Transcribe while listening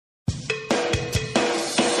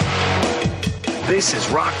This is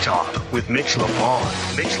Rock Talk with Mitch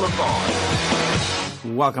LaFon. Mitch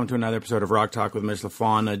LaFon. Welcome to another episode of Rock Talk with Mitch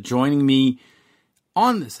LaFon. Joining me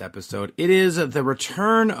on this episode, it is the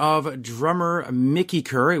return of drummer Mickey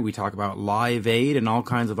Curry. We talk about Live Aid and all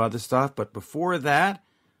kinds of other stuff. But before that,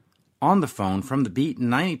 on the phone from the Beat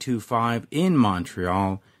 92.5 in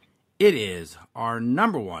Montreal, it is our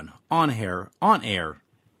number one on air,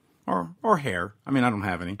 or hair. I mean, I don't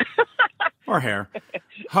have any. Or hair.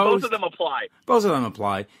 Host. Both of them apply. Both of them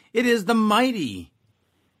apply. It is the mighty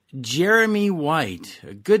Jeremy White.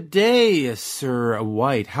 Good day, Sir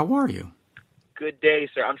White. How are you? Good day,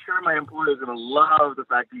 sir. I'm sure my employer is going to love the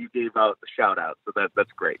fact that you gave out the shout-out, so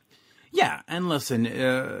that's great. Yeah, and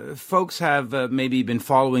listen, folks have maybe been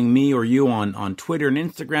following me or you on Twitter and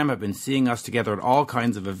Instagram, have been seeing us together at all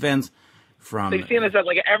kinds of events. They've seen us at,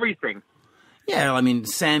 like, everything. Yeah, I mean,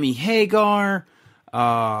 Sammy Hagar,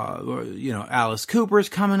 Alice Cooper's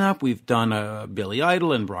coming up. We've done Billy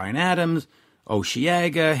Idol and Bryan Adams,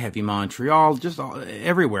 Osheaga, Heavy Montreal, just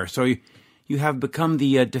everywhere. So you have become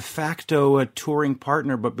the de facto touring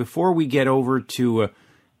partner. But before we get over to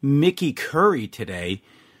Mickey Curry today,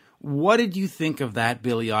 what did you think of that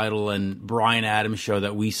Billy Idol and Bryan Adams show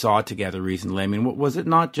that we saw together recently? I mean, was it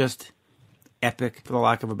not just epic, for the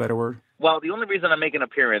lack of a better word? Well, the only reason I'm making an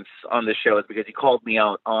appearance on this show is because you called me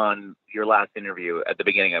out on your last interview at the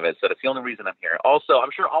beginning of it. So that's the only reason I'm here. Also,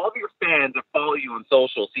 I'm sure all of your fans that follow you on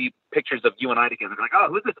social see pictures of you and I together. They're like, oh,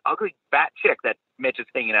 who's this ugly fat chick that Mitch is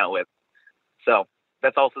hanging out with? So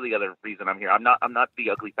that's also the other reason I'm here. I'm not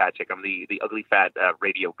the ugly fat chick. I'm the ugly fat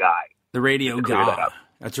radio guy. The radio guy.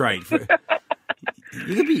 That's right.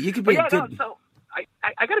 You could be a good... So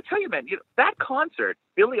I got to tell you, man, that concert,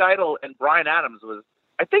 Billy Idol and Bryan Adams was,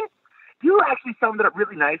 I think, you actually summed it up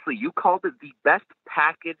really nicely. You called it the best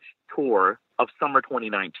package tour of summer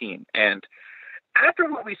 2019. And after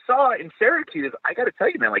what we saw in Syracuse, I got to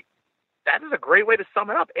tell you, man, like, that is a great way to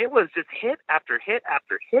sum it up. It was just hit after hit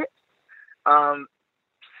after hit.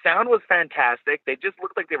 Sound was fantastic. They just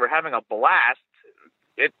looked like they were having a blast.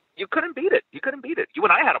 You couldn't beat it. You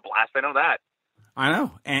and I had a blast. I know that. I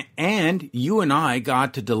know. And you and I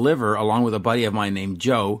got to deliver, along with a buddy of mine named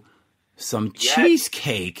Joe, some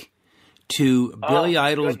cheesecake to Billy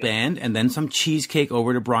Idol's band, and then some cheesecake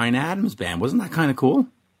over to Bryan Adams' band. Wasn't that kind of cool?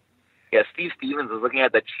 Yeah, Steve Stevens was looking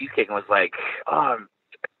at that cheesecake and was like, I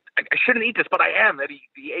shouldn't eat this, but I am. And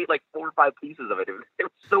he ate like 4 or 5 pieces of it. It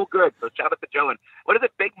was so good. So shout out to Joe. And what is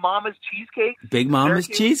it, Big Mama's Cheesecake? Big Mama's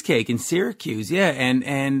Cheesecake in Syracuse, yeah.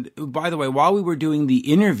 And by the way, while we were doing the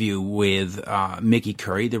interview with Mickey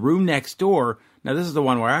Curry, the room next door, now this is the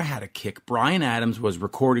one where I had a kick. Bryan Adams was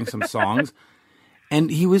recording some songs. And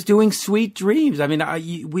he was doing Sweet Dreams. I mean, I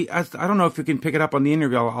don't know if you can pick it up on the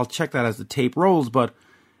interview. I'll check that as the tape rolls. But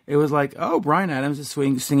it was like, oh, Bryan Adams is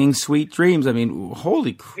singing Sweet Dreams. I mean,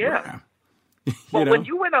 holy crap. Yeah. Well, when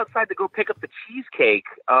you went outside to go pick up the cheesecake,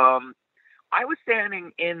 I was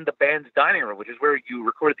standing in the band's dining room, which is where you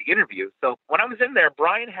recorded the interview. So when I was in there,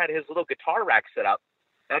 Bryan had his little guitar rack set up.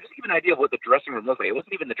 And I just give you an idea of what the dressing room looked like. It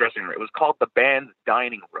wasn't even the dressing room. It was called the band's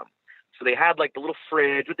dining room. So they had like the little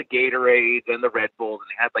fridge with the Gatorades and the Red Bulls, and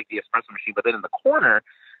they had like the espresso machine. But then in the corner,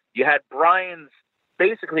 you had Bryan's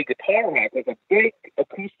basically guitar rack, like a big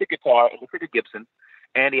acoustic guitar. It looked like a Gibson,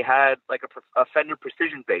 and he had like a Fender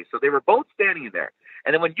Precision bass. So they were both standing in there.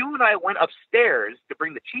 And then when you and I went upstairs to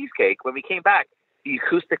bring the cheesecake, when we came back, the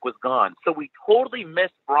acoustic was gone. So we totally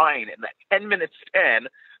missed Bryan in that 10-minute span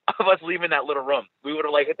of us leaving that little room. We would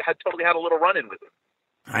have totally had a little run-in with him.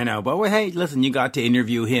 I know, but hey, listen, you got to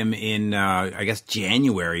interview him in, I guess,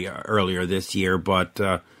 January earlier this year. But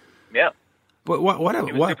yeah, but what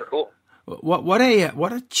super cool. What a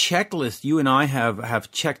checklist you and I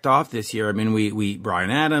have checked off this year. I mean, we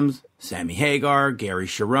Bryan Adams, Sammy Hagar, Gary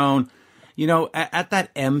Cherone. You know, at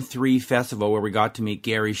that M3 festival where we got to meet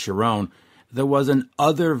Gary Cherone, there was an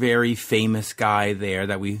other very famous guy there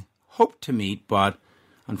that we hoped to meet, but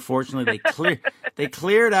unfortunately they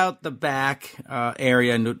cleared out the back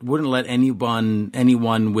area and wouldn't let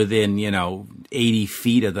anyone within 80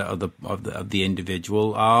 feet of the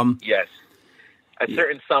individual. Yes. A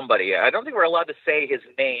certain somebody. I don't think we're allowed to say his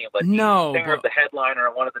name, but he's the singer of the headliner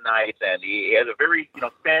on one of the nights, and he has a very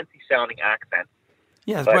fancy-sounding accent.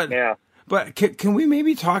 Yes, yeah. But can we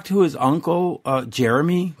maybe talk to his uncle,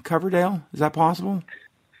 Jeremy Coverdale? Is that possible?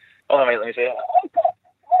 Oh, let me say.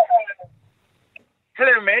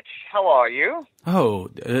 Hello, Mitch. How are you? Oh,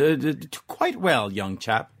 quite well, young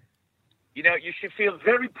chap. You know, you should feel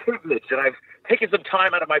very privileged that I've taken some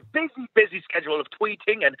time out of my busy schedule of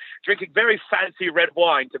tweeting and drinking very fancy red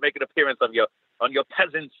wine to make an appearance on your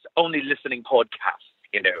peasants-only listening podcast,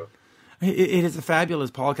 you know. It is a fabulous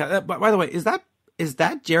podcast. By the way, is that is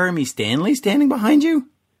that Jeremy Stanley standing behind you?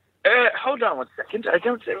 Hold on one second. I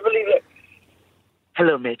don't believe it.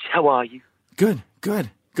 Hello, Mitch. How are you? Good.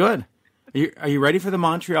 Are you ready for the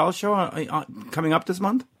Montreal show coming up this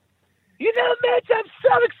month? You know, Mitch, I'm so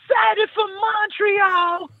excited for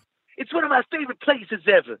Montreal. It's one of my favorite places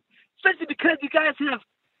ever, especially because you guys have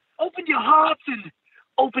opened your hearts and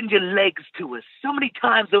opened your legs to us so many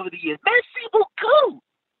times over the years. Merci beaucoup.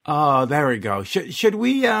 Oh, there we go. Should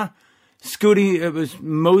we, Scooty,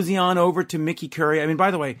 mosey on over to Mickey Curry? I mean,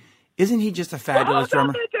 by the way, isn't he just a fabulous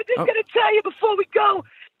drummer? Mitch, I'm just going to tell you before we go,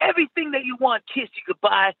 everything that you want, Kiss, you could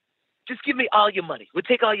buy. Just give me all your money. We'll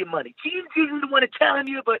take all your money. Gene isn't the one telling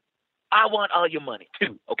you, but I want all your money,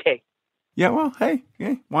 too, okay? Yeah, well, hey,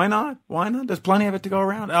 why not? There's plenty of it to go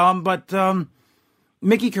around. But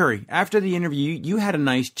Mickey Curry, after the interview, you had a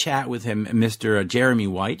nice chat with him, Mr. Jeremy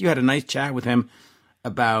White. You had a nice chat with him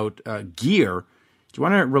about gear. Do you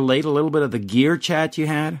want to relate a little bit of the gear chat you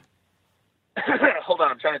had? Hold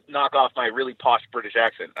on, I'm trying to knock off my really posh British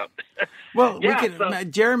accent. Well, yeah,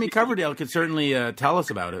 Jeremy Coverdale could certainly tell us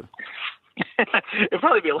about it. It'd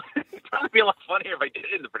probably be a lot funnier if I did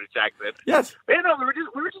it in the British accent. Yes. But, you know,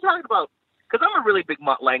 we were just talking about, because I'm a really big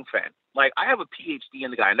Mutt Lange fan. Like, I have a PhD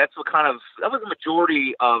in the guy, and that was the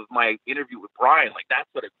majority of my interview with Brian. Like, that's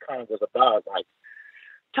what it kind of was about. Like,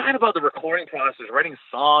 talking about the recording process, writing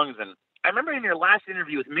songs, and I remember in your last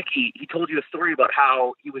interview with Mickey, he told you a story about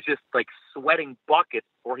how he was just like sweating buckets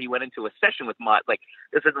before he went into a session with Mutt. Like,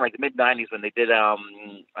 this is in like the mid '90s when they did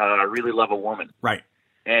 "Really Love a Woman." Right.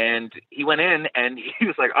 And he went in and he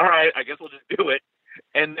was like, "All right, I guess we'll just do it."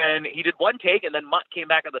 And then he did one take, and then Mutt came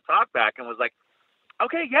back on the talkback and was like,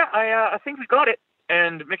 "Okay, yeah, I think we got it."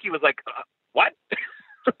 And Mickey was like, "What?"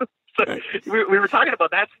 So we were talking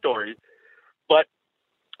about that story, but.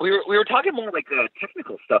 We were talking more like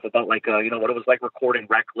technical stuff about like you know, what it was like recording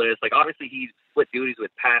Reckless. Like, obviously he split duties with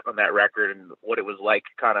Pat on that record, and what it was like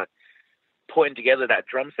kind of putting together that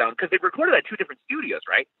drum sound, because they recorded at two different studios,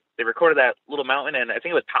 right? They recorded that Little Mountain, and I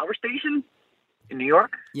think it was Power Station in New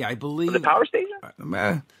York. Yeah, I believe was it Power Station.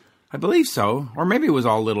 I believe so, or maybe it was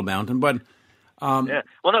all Little Mountain, but yeah.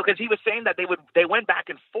 Well, no, because he was saying that they went back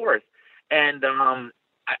and forth, and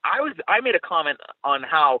I made a comment on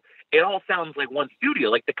how it all sounds like one studio,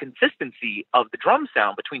 like the consistency of the drum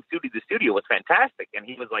sound between studio to studio was fantastic. And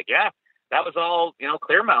he was like, yeah, that was all, you know,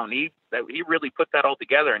 Clear Mountain. He really put that all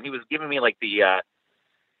together. And he was giving me like the,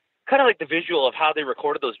 kind of like the visual of how they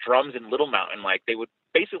recorded those drums in Little Mountain. Like, they would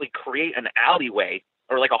basically create an alleyway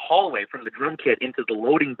or like a hallway from the drum kit into the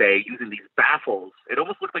loading bay using these baffles. It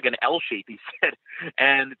almost looked like an L shape, he said.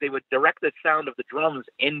 And they would direct the sound of the drums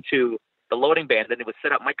into the loading bay, and then they would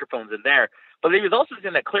set up microphones in there. But he was also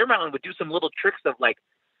saying that Clear Mountain would do some little tricks of like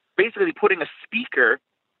basically putting a speaker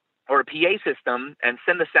or a PA system and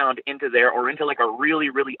send the sound into there, or into like a really,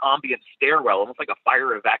 really ambient stairwell, almost like a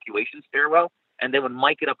fire evacuation stairwell. And they would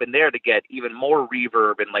mic it up in there to get even more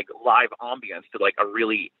reverb and like live ambience to like a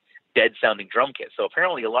really dead sounding drum kit. So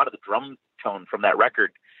apparently a lot of the drum tone from that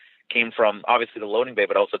record came from obviously the loading bay,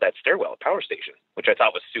 but also that stairwell at Power Station, which I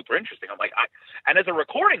thought was super interesting. I'm like, and as a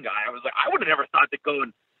recording guy, I was like, I would have never thought to go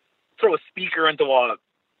and throw a speaker into a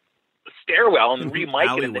stairwell and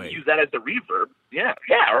re-mic it and then use that as the reverb. Yeah,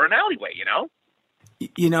 or an alleyway, you know?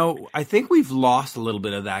 You know, I think we've lost a little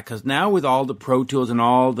bit of that, because now with all the Pro Tools and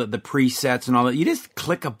all the presets and all that, you just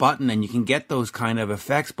click a button and you can get those kind of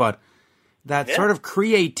effects, but that sort of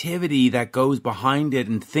creativity that goes behind it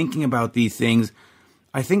and thinking about these things,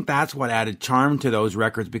 I think that's what added charm to those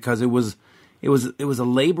records, because it was a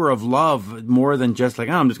labor of love more than just like,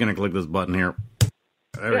 oh, I'm just going to click this button here.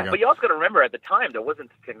 There we go. But you also got to remember, at the time there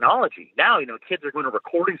wasn't technology. Now, you know, kids are going to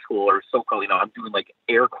recording school, or so-called, you know, I'm doing like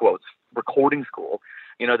air quotes, recording school.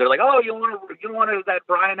 You know, they're like, oh, you want that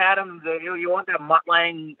Bryan Adams, you want that Mutt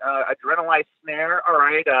Lange Adrenalize snare? All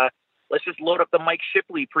right, let's just load up the Mike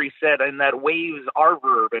Shipley preset and that Waves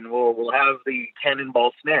R-verb, and we'll have the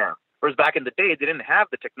cannonball snare. Whereas back in the day, they didn't have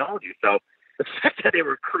the technology. So the fact that they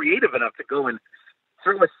were creative enough to go and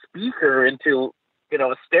throw a speaker into, you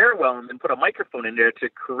know, a stairwell and then put a microphone in there to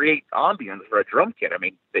create ambience for a drum kit. I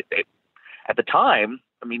mean, at the time,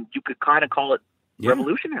 I mean, you could kind of call it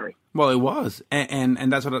revolutionary. Well, it was,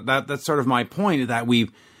 and that's that's sort of my point, is that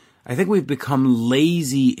I think we've become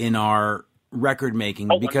lazy in our record making,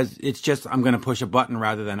 because it's just, I'm going to push a button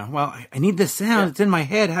rather than, well, I need this sound. It's in my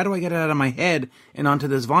head. How do I get it out of my head and onto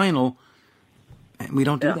this vinyl? And we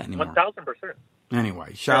don't do that anymore. 1,000%.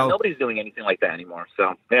 Anyway, nobody's doing anything like that anymore.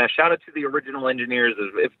 So yeah, shout out to the original engineers.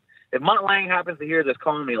 If Mutt Lange happens to hear this,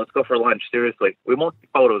 call me. Let's go for lunch. Seriously, we won't take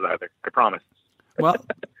photos either. I promise. Well,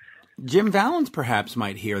 Jim Valens perhaps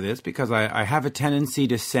might hear this, because I have a tendency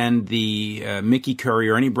to send the Mickey Curry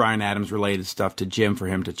or any Bryan Adams related stuff to Jim for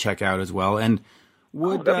him to check out as well. And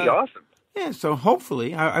would that'd be awesome. Yeah, so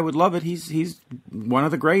hopefully I would love it. He's one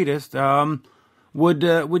of the greatest.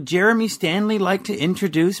 Would Jeremy Stanley like to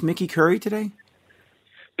introduce Mickey Curry today?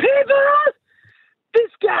 People,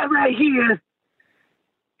 this guy right here,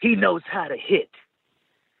 he knows how to hit.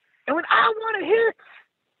 And when I want to hit,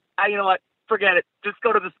 you know what? Forget it. Just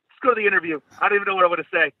go to the interview. I don't even know what I want to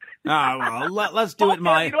say. Well, let's do it. You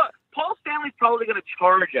know what? Paul Stanley's probably going to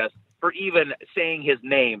charge us for even saying his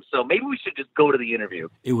name, so maybe we should just go to the interview.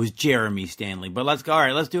 It was Jeremy Stanley, but let's go. All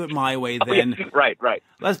right, let's do it my way then. Yeah, right.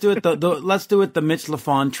 Let's do it let's do it the Mitch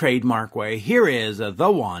LaFon trademark way. Here is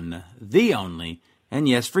the one, the only, and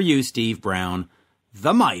yes, for you, Steve Brown,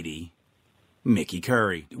 the mighty Mickey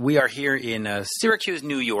Curry. We are here in Syracuse,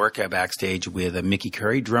 New York, backstage with Mickey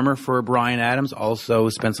Curry, drummer for Bryan Adams. Also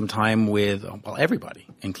spent some time with everybody,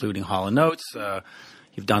 including Hall & Oates.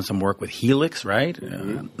 You've done some work with Helix, right?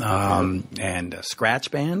 And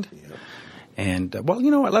Scratch Band. Yeah. And,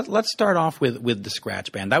 you know what? Let's start off with the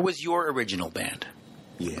Scratch Band. That was your original band.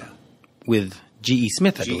 Yeah. With G.E.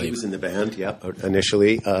 Smith, I believe. G.E. was in the band, yeah,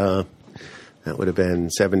 initially. That would have been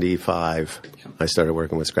 75. Yeah. I started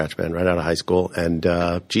working with Scratch Band right out of high school. And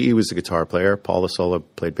G.E. was the guitar player. Paul LaSola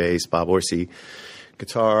played bass. Bob Orsi,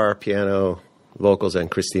 guitar, piano, vocals,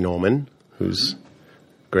 and Christine Ullman, who's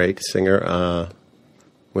great singer,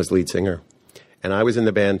 was lead singer. And I was in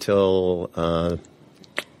the band till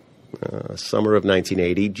summer of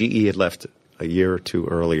 1980. G.E. had left a year or two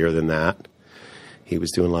earlier than that. He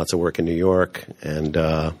was doing lots of work in New York, and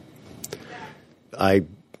I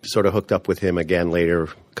sort of hooked up with him again later, a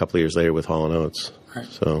couple of years later, with Hall & Oates. Right.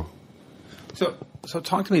 So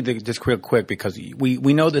talk to me just real quick, because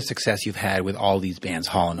we know the success you've had with all these bands,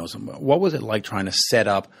 Hall & Oates. What was it like trying to set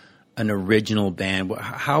up an original band?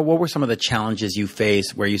 What were some of the challenges you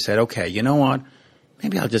faced where you said, okay, you know what?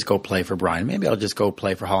 Maybe I'll just go play for Bryan. Maybe I'll just go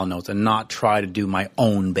play for Hall & Oates and not try to do my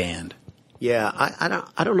own band. Yeah,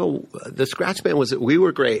 I don't know. The Scratch Band we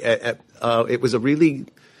were great. It was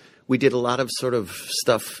we did a lot of sort of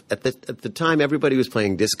stuff at the time. Everybody was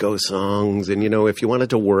playing disco songs, and if you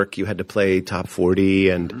wanted to work, you had to play top 40.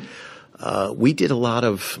 And we did a lot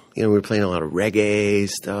of, we were playing a lot of reggae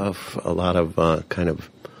stuff, a lot of kind of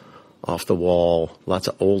off the wall, lots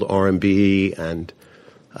of old R&B, and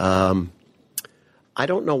I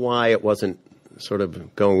don't know why it wasn't sort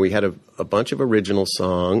of going. We had a bunch of original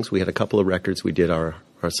songs. We had a couple of records we did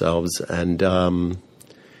ourselves, and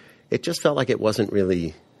it just felt like it wasn't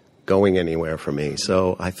really going anywhere for me.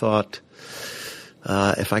 So I thought,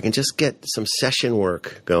 if I can just get some session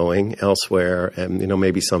work going elsewhere, and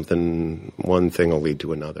maybe one thing will lead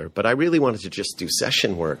to another. But I really wanted to just do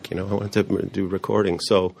session work. I wanted to do recording.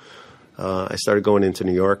 So I started going into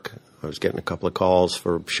New York. I was getting a couple of calls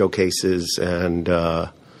for showcases, and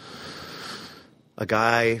a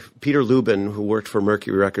guy, Peter Lubin, who worked for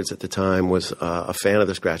Mercury Records at the time, was a fan of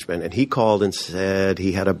the Scratch Band, and he called and said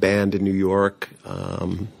he had a band in New York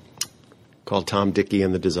called Tom Dickey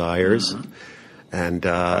and the Desires. Mm-hmm. And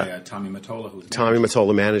Tommy Mottola. Tommy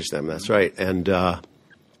Mottola managed them, that's right. And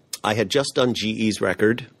I had just done G.E.'s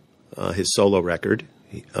record, his solo record,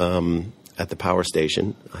 at the Power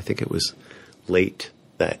Station. I think it was late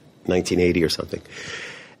that 1980 or something.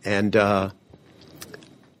 And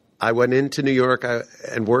I went into New York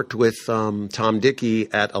and worked with Tom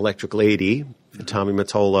Dickey at Electric Lady. Mm-hmm. Tommy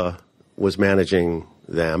Mottola was managing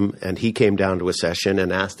them, and he came down to a session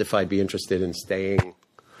and asked if I'd be interested in staying,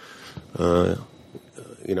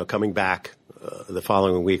 coming back the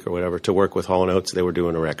following week or whatever to work with Hall & Oates. They were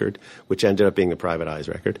doing a record, which ended up being the Private Eyes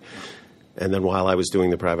record. And then while I was doing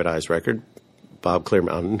the Private Eyes record, Bob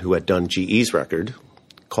Clearmountain, who had done G.E.'s record,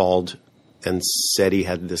 called and said he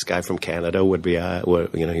had this guy from Canada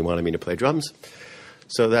he wanted me to play drums.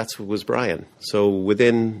 So that was Bryan. So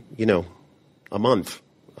within, a month,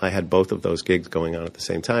 I had both of those gigs going on at the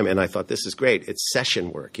same time. And I thought, this is great. It's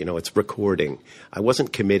session work, it's recording. I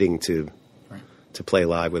wasn't committing to play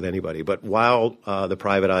live with anybody. But while the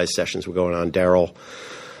Private Eyes sessions were going on, Daryl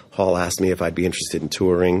Hall asked me if I'd be interested in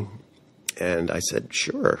touring. And I said,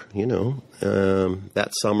 sure,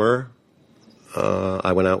 that summer,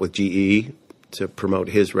 I went out with G.E. to promote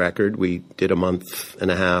his record. We did a month and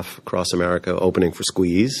a half across America opening for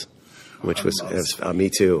Squeeze, which was me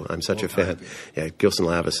too. I'm such a fan. Yeah, Gilson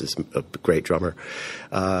Lavis is a great drummer.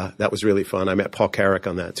 That was really fun. I met Paul Carrick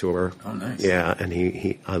on that tour. Oh, nice. Yeah,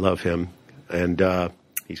 and I love him, and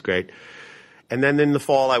he's great. And then in the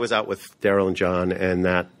fall, I was out with Daryl and John, and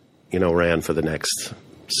that ran for the next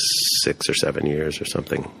 6 or 7 years or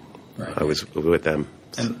something. Right. I was with them.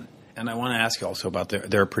 And I want to ask you also about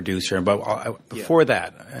their producer. But before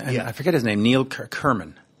that, I forget his name, Neil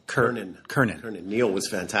Kernan. Neil was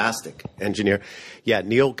fantastic engineer. Yeah,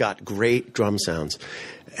 Neil got great drum sounds.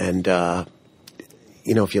 And,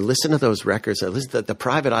 if you listen to those records, the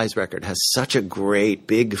Private Eyes record has such a great,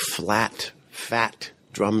 big, flat, fat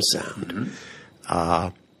drum sound.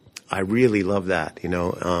 I really love that.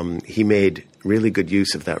 He made really good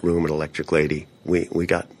use of that room at Electric Lady.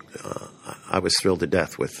 I was thrilled to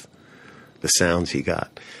death with the sounds he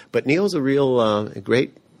got. But Neil's a real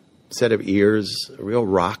great set of ears, a real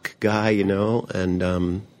rock guy,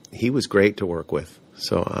 and he was great to work with.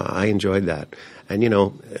 So I enjoyed that. And,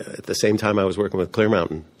 at the same time I was working with Clear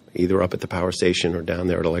Mountain, either up at the power station or down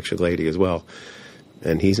there at Electric Lady as well.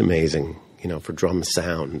 And he's amazing, for drum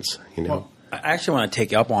sounds, Well, I actually want to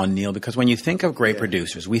take you up on Neil, because when you think of great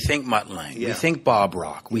producers, we think Mutt Lange, we think Bob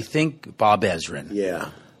Rock, we think Bob Ezrin. Yeah.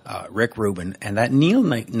 Rick Rubin, and that Neil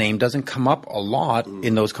name doesn't come up a lot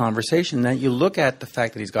in those conversations. That you look at the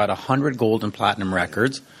fact that he's got 100 gold and platinum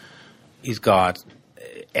records, he's got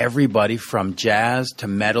everybody from jazz to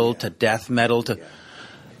metal to death metal to.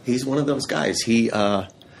 He's one of those guys. He's in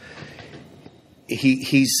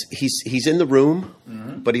the room,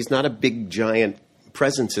 but he's not a big giant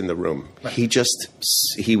presence in the room. Right.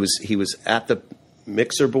 He was at the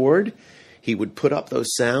mixer board. He would put up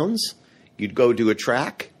those sounds. You'd go do a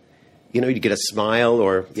track. You'd get a smile,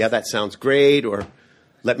 or, that sounds great, or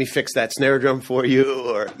let me fix that snare drum for you,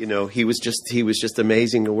 or, he was just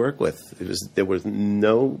amazing to work with. There was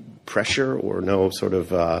no pressure or no sort of,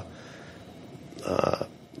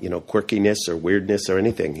 quirkiness or weirdness or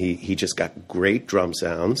anything. He just got great drum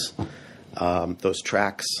sounds. Those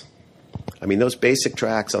tracks, those basic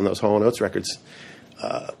tracks on those Hall & Oates records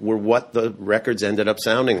were what the records ended up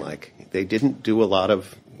sounding like. They didn't do a lot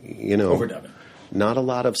of, overdubbing. Not a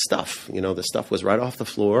lot of stuff. The stuff was right off the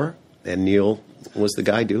floor, and Neil was the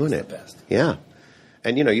guy doing it. The best. Yeah.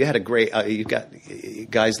 And, you had a great you got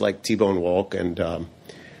guys like T-Bone Walk, and the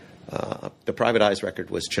Private Eyes record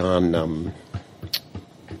was John I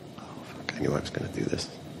knew I was going to do this.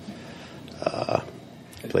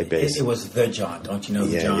 Played bass. It was the John. Don't you know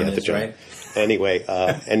who John is, right? Anyway,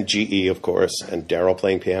 and GE, of course, and Daryl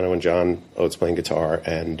playing piano and John Oates playing guitar,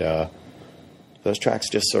 and those tracks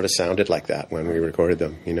just sort of sounded like that when we recorded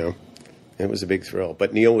them, It was a big thrill.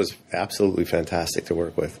 But Neil was absolutely fantastic to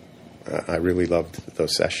work with. I really loved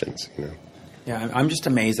those sessions, Yeah, I'm just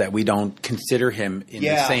amazed that we don't consider him in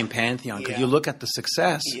the same pantheon. Because you look at the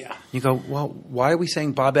success, you go, well, why are we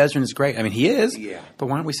saying Bob Ezrin is great? He is, but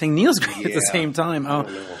why aren't we saying Neil's great at the same time? I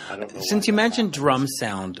don't know since you mentioned drum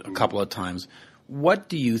sound a couple of times, what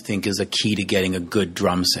do you think is a key to getting a good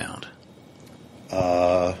drum sound?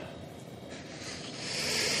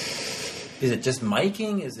 Is it just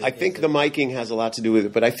miking? I think the miking has a lot to do with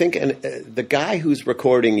it, but I think the guy who's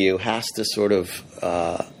recording you has to sort of...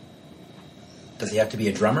 Does he have to be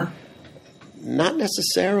a drummer? Not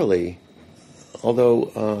necessarily,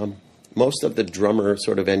 although most of the drummer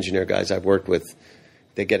sort of engineer guys I've worked with,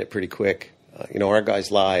 they get it pretty quick. Our guys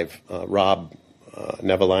live, Rob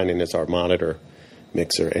Nevalainen is our monitor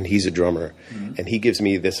mixer, and he's a drummer, and he gives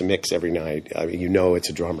me this mix every night. It's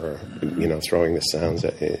a drummer, throwing the sounds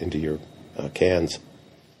into your cans.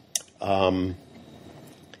 I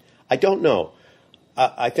don't know.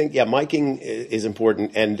 I think, miking is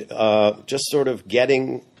important, and just sort of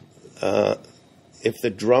getting, if the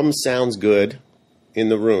drum sounds good in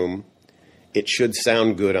the room, it should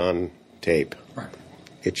sound good on tape. Right.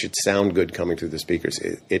 It should sound good coming through the speakers.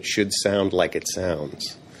 It should sound like it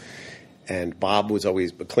sounds. And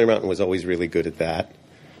Clear Mountain was always really good at that.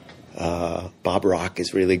 Bob Rock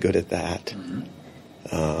is really good at that.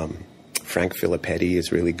 Frank Filippetti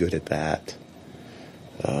is really good at that.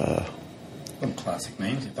 Some classic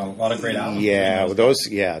names. You've done a lot of great albums.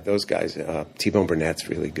 Those guys. T-Bone Burnett's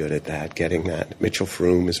really good at that. Getting that. Mitchell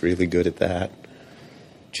Froom is really good at that.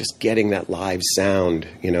 Just getting that live sound,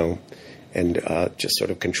 and just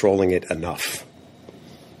sort of controlling it enough,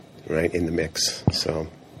 right, in the mix. So,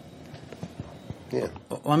 yeah.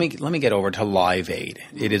 Let me get over to Live Aid.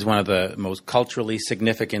 It is one of the most culturally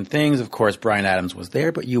significant things. Of course, Bryan Adams was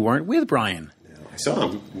there, but you weren't with Bryan. I saw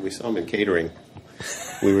him. We saw him in catering.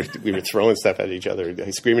 We were throwing stuff at each other,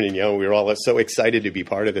 screaming and yelling. We were all so excited to be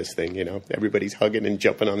part of this thing, Everybody's hugging and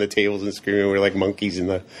jumping on the tables and screaming. We were like monkeys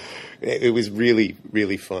it was really,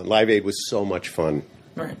 really fun. Live Aid was so much fun.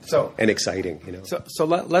 Right. And exciting, So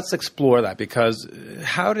let's explore that, because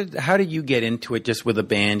how did you get into it just with a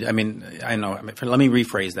band? I know. Let me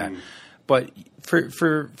rephrase that. But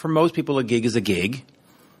for most people, a gig is a gig,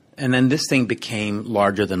 and then this thing became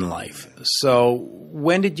larger than life. So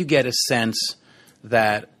when did you get a sense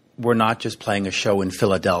that we're not just playing a show in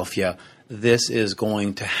Philadelphia. This is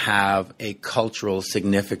going to have a cultural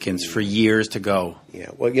significance for years to go. Yeah.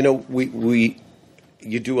 Well,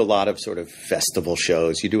 you do a lot of sort of festival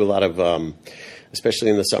shows. You do a lot of, especially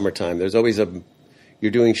in the summertime, there's always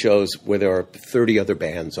you're doing shows where there are 30 other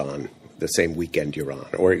bands on the same weekend you're on,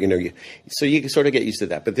 or, so you sort of get used to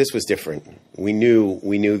that. But this was different. We knew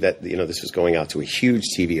that, this was going out to a huge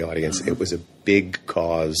TV audience. Mm-hmm. It was a big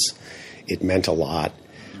cause. It meant a lot.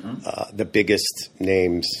 Mm-hmm. The biggest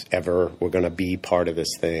names ever were going to be part of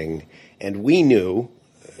this thing. And we knew,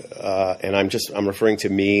 and I'm referring to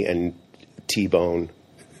me and T-Bone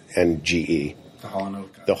and GE. The Hall &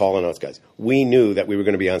 Oates guys. The Hall & Oates guys. We knew that we were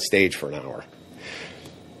going to be on stage for an hour.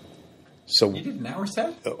 So you did an hour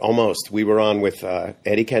set? Almost. We were on with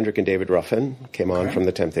Eddie Kendrick and David Ruffin came on from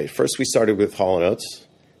the Temptations. First we started with Hall & Oates,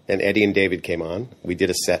 then Eddie and David came on. We did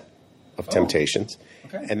a set of Temptations.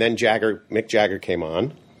 Okay. And then Mick Jagger came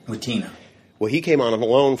on. With Tina. Well, he came on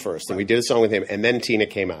alone first, and we did a song with him, and then Tina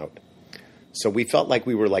came out. So we felt like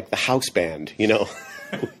we were like the house band,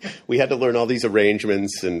 We had to learn all these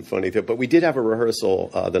arrangements and funny things. But we did have a rehearsal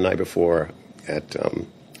the night before at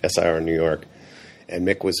SIR in New York. And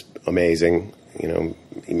Mick was amazing.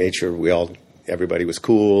 He made sure everybody was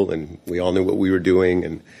cool, and we all knew what we were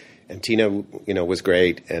doing. And Tina, was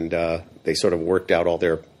great. And they sort of worked out all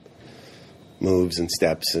their moves and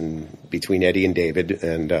steps. And between Eddie and David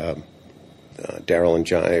and Daryl and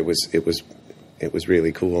John, it was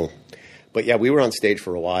really cool. But yeah, we were on stage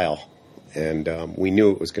for a while, and we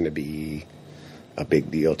knew it was going to be a big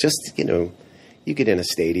deal. Just you get in a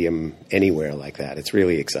stadium anywhere like that, it's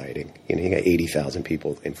really exciting. You got 80,000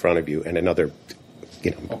 people in front of you and another,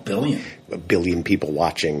 a billion people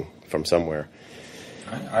watching from somewhere.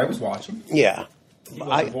 I was watching. Yeah. You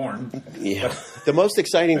wasn't born. Yeah. The most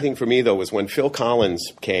exciting thing for me, though, was when Phil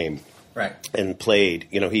Collins came and played.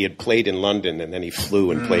 He had played in London, and then he flew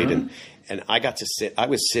and played. And I got to sit. I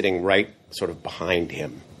was sitting right sort of behind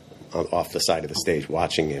him off the side of the stage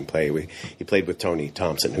watching him play. He played with Tony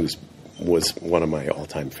Thompson, who was one of my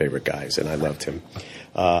all-time favorite guys, and I loved him.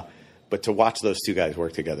 But to watch those two guys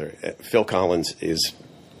work together, Phil Collins is,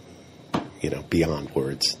 beyond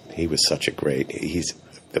words. He was such a great. He's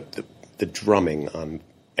the drumming on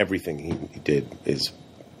everything he did is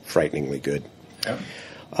frighteningly good.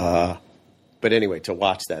 Yeah. But anyway, to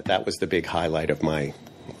watch that was the big highlight of my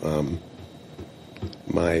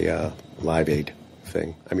Live Aid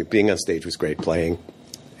thing. I mean, being on stage was great. Playing,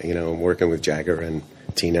 and working with Jagger and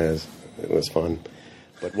Tina, it was fun.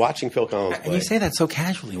 But watching Phil Collins play. And you say that so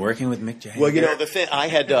casually, working with Mick Jagger. Well, the thing, I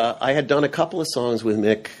had done a couple of songs with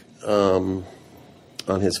Mick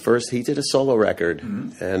on his first. He did a solo record,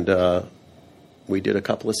 and we did a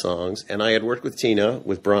couple of songs. And I had worked with Tina,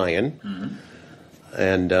 with Brian,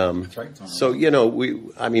 and that's right, so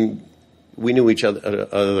we knew each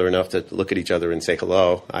other enough to look at each other and say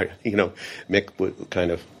hello. Mick would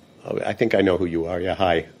kind of. I think I know who you are. Yeah,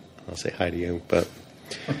 hi. I'll say hi to you, but.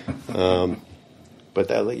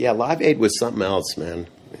 Live Aid was something else, man.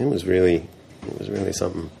 It was really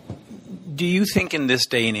something. Do you think in this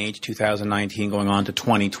day and age, 2019 going on to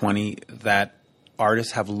 2020, that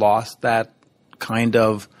artists have lost that kind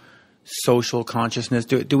of social consciousness?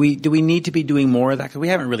 Do we need to be doing more of that? Because we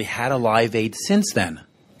haven't really had a Live Aid since then.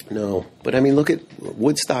 No, but I mean, look at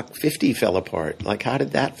Woodstock 50 fell apart. Like, how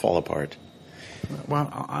did that fall apart? Well,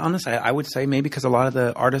 honestly, I would say maybe because a lot of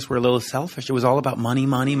the artists were a little selfish. It was all about money,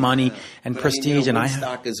 and prestige.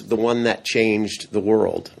 Woodstock is the one that changed the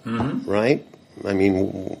world, right? I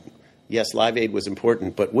mean, yes, Live Aid was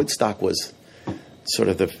important, but Woodstock was sort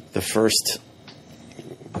of the first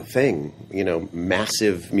thing,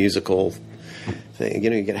 massive musical thing.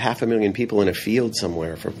 You get 500,000 people in a field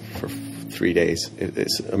somewhere for 3 days.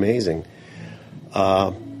 It's amazing.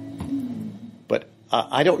 But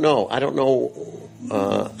I don't know.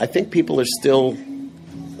 I think people are still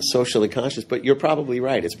socially conscious, but you're probably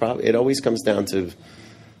right. It always comes down to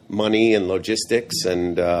money and logistics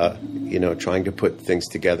and trying to put things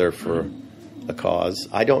together for a cause.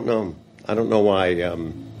 I don't know why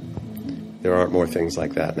there aren't more things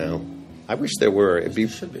like that now. I wish there were. There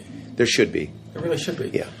should be. There should be. There really should be.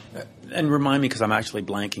 Yeah. And remind me, because I'm actually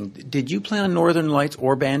blanking. Did you play on Northern Lights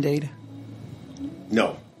or Band Aid?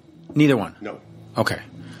 No. Neither one? No. Okay.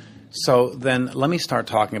 So then let me start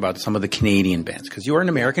talking about some of the Canadian bands, because you're an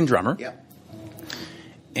American drummer. Yeah.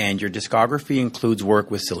 And your discography includes work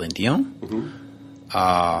with Celine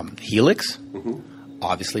Dion, Helix,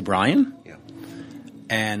 obviously Brian. Yeah.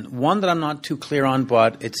 And one that I'm not too clear on,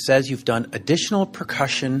 but it says you've done additional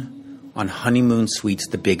percussion on Honeymoon Suite's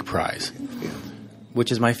The Big Prize,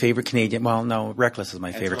 which is my favorite Canadian. Well, no, Reckless is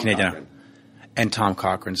my favorite Canadian. and Tom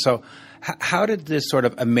Cochrane. So how did this sort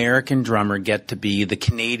of American drummer get to be the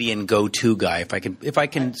Canadian go-to guy, if I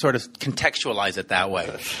can sort of contextualize it that way?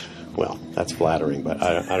 Well, that's flattering, but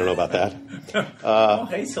I don't know about that.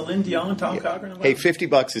 Hey, Celine Dion, Tom Cochrane. Hey,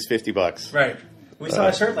 $50 is $50. Right. We saw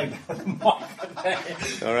a shirt like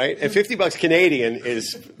that. All right, and $50 Canadian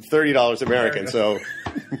is $30 American. So,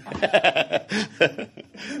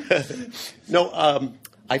 no.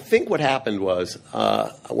 I think what happened was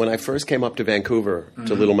when I first came up to Vancouver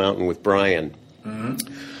to Little Mountain with Brian.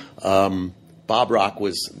 Bob Rock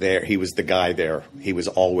was there. He was the guy there. He was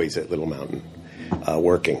always at Little Mountain,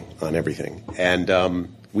 working on everything, and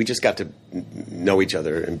we just got to know each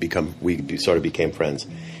other and we sort of became friends.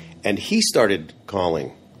 And he started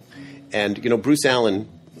calling. And, Bruce Allen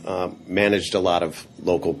managed a lot of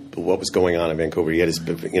what was going on in Vancouver. He had his,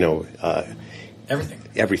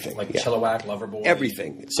 Everything. Like Chilliwack, Loverboy.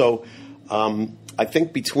 Everything. So I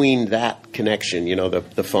think between that connection,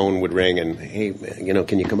 the phone would ring and, hey,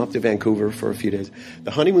 can you come up to Vancouver for a few days?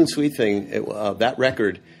 The Honeymoon Suite thing, that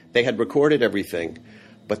record, they had recorded everything,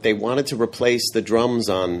 but they wanted to replace the drums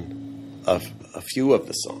on a few of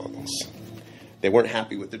the songs. They weren't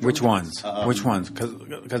happy with the drums. Which ones?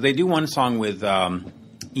 Because they do one song with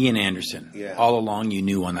Ian Anderson. Yeah. All Along You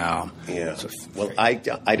Knew on the album. Yeah. Well, I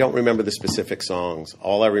don't remember the specific songs.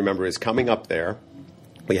 All I remember is coming up there.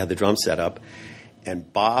 We had the drum set up,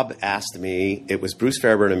 and Bob asked me. It was Bruce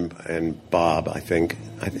Fairbairn and Bob, I think.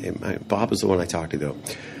 Bob was the one I talked to, though.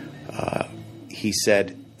 He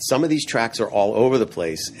said, some of these tracks are all over the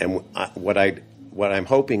place, and what I'm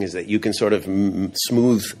hoping is that you can sort of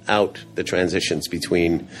smooth out the transitions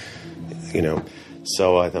between,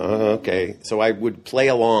 So I thought, okay. So I would play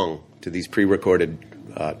along to these pre-recorded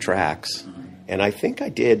tracks, and I think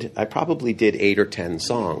I probably did 8 or 10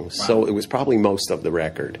 songs. Wow. So it was probably most of the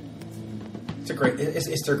record.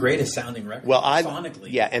 It's their greatest sounding record. Well,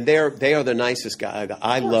 sonically. Yeah, and they are the nicest guys.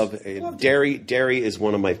 I love Derry is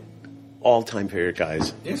one of my all-time favorite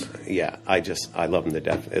guys. Yes. Yeah, I love him to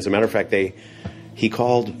death. As a matter of fact, he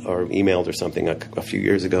called or emailed or something a few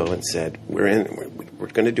years ago and said, we're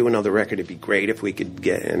going to do another record. It'd be great if we could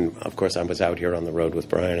get. And of course, I was out here on the road with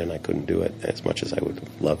Brian, and I couldn't do it as much as I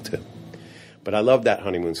would love to. But I loved that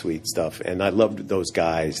Honeymoon Suite stuff, and I loved those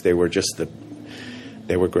guys. They were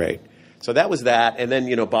they were great. So that was that, and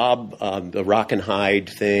then Bob, the Rock and Hide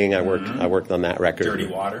thing. I worked on that record. Dirty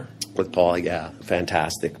Water with Paul. Yeah,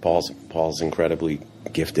 fantastic. Paul's incredibly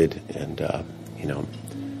gifted, and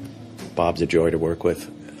Bob's a joy to work with.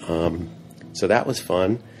 So that was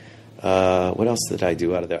fun. What else did I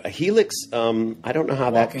do out of there? Helix. I don't know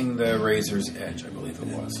how Walking the Razor's Edge, I believe it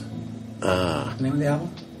was. The name of the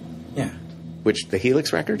album? Yeah. Which, the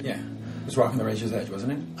Helix record? Yeah. It was Walking the Razor's Edge,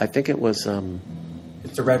 wasn't it? I think it was.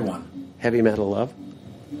 It's the red one. Heavy Metal Love?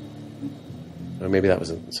 Or maybe that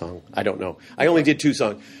was a song. I don't know. I only did 2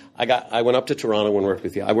 songs. I went up to Toronto and worked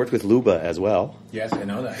with you. I worked with Luba as well. Yes, I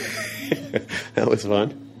know that. That was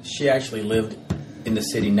fun. She actually lived in the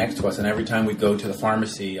city next to us, and every time we'd go to the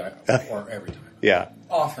pharmacy, or every time. Yeah.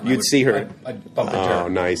 Often. You'd see her. I'd bump into her. Oh,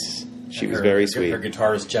 nice. She was very sweet. Her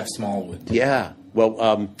guitarist, Jeff Smallwood. Yeah.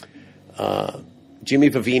 Well,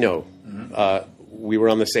 Jimmy Vivino, we were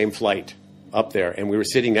on the same flight up there, and we were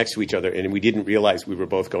sitting next to each other, and we didn't realize we were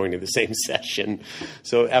both going to the same session.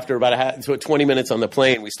 So after about 20 minutes on the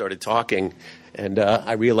plane, we started talking, and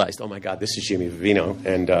I realized, oh my God, this is Jimmy Vivino,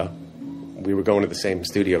 and we were going to the same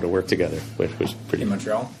studio to work together, which was pretty... In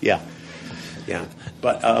Montreal? Yeah.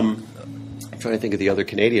 But I'm trying to think of the other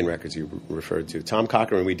Canadian records you referred to. Tom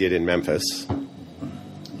Cochrane we did in Memphis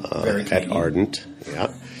at Ardent,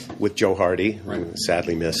 with Joe Hardy, who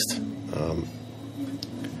sadly missed.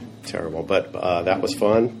 Terrible, but that was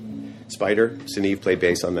fun. Spider, Sinead played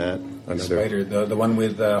bass on that. Spider, the one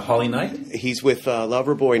with Holly Knight? He's with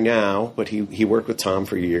Loverboy now, but he worked with Tom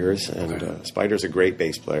for years, and Spider's a great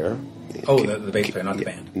bass player. Oh, the bass player, not the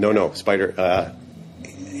band. No, Spider,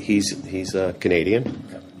 he's Canadian,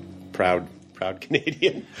 okay. Proud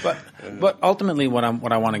Canadian. But ultimately, what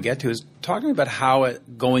I want to get to is talking about how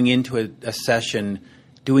going into a session,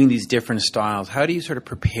 doing these different styles, how do you sort of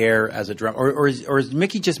prepare as a drummer, or is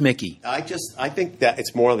Mickey just Mickey? I think that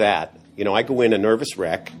it's more that. I go in a nervous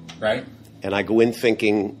wreck, right? And I go in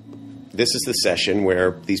thinking, this is the session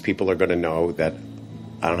where these people are going to know that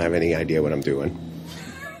I don't have any idea what I'm doing.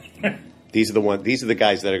 These are the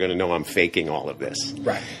guys that are going to know I'm faking all of this.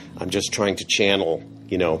 Right. I'm just trying to channel,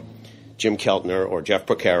 Jim Keltner or Jeff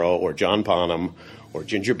Porcaro or John Bonham or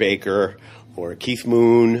Ginger Baker or Keith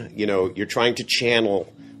Moon. You're trying to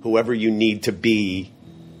channel whoever you need to be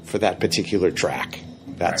for that particular track,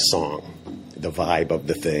 that song, the vibe of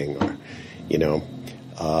the thing, or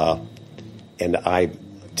And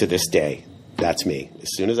to this day, that's me. As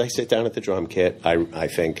soon as I sit down at the drum kit, I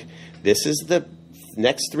think, this is the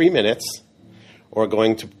next 3 minutes are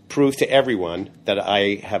going to prove to everyone that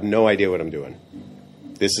I have no idea what I'm doing.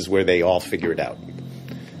 This is where they all figure it out,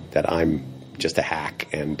 that I'm just a hack,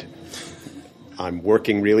 and I'm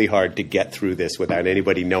working really hard to get through this without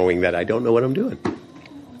anybody knowing that I don't know what I'm doing.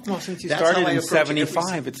 Well, since you started in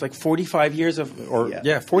 75, it's like 45 years of,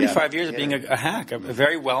 45 years of being a hack, a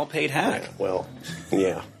very well-paid hack. Well,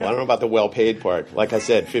 I don't know about the well-paid part. Like I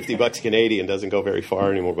said, $50 Canadian doesn't go very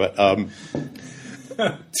far anymore. But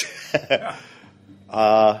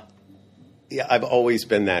I've always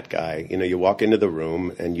been that guy. You know, you walk into the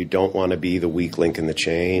room and you don't want to be the weak link in the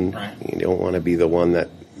chain. Right. You don't want to be the one that,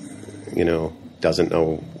 doesn't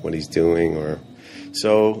know what he's doing. I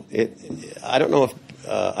don't know if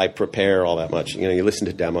I prepare all that much. You listen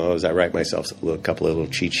to demos. I write myself a couple of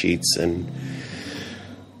little cheat sheets and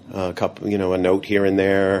a note here and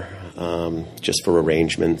there, just for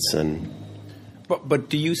arrangements. And but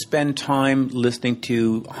do you spend time listening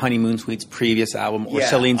to Honeymoon Suite's previous album or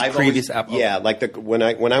Celine's previous album? Yeah, like when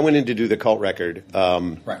I went in to do the Cult record,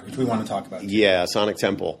 right, which we want to talk about. Yeah, Sonic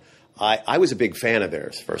Temple. I was a big fan of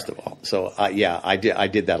theirs, first of all. So I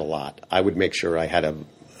did that a lot. I would make sure I had an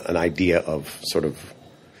idea of sort of.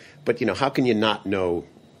 But, how can you not know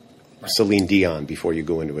Celine Dion before you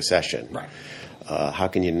go into a session? Right. How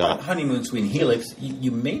can you not? Honeymoon Suite and Helix,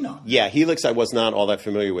 you may not. Yeah, Helix I was not all that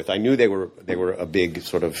familiar with. I knew they were a big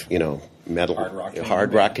sort of, metal,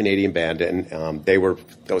 hard rock Canadian band. And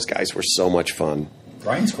those guys were so much fun.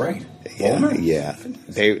 Brian's great. Yeah.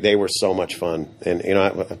 They were so much fun. And,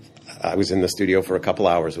 I was in the studio for a couple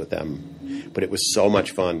hours with them. But it was so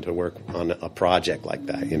much fun to work on a project like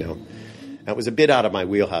that, That was a bit out of my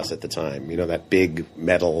wheelhouse at the time, that big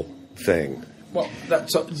metal thing. Well,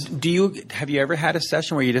 have you ever had a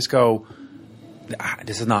session where you just go,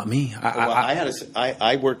 this is not me?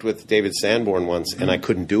 I worked with David Sanborn once, and I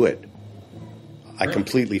couldn't do it. I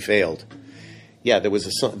completely failed. Yeah, there was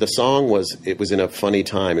the song was in a funny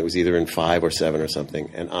time. It was either in 5 or 7 or something,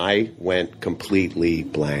 and I went completely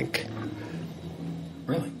blank.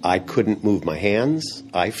 Really? I couldn't move my hands.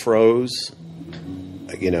 I froze.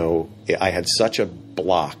 I had such a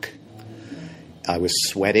block. I was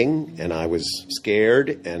sweating and I was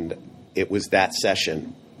scared, and it was that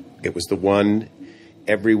session. It was the one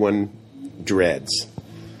everyone dreads.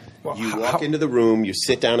 Well, you walk into the room, you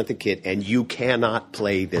sit down at the kit, and you cannot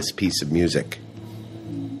play this piece of music.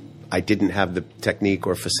 I didn't have the technique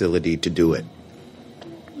or facility to do it.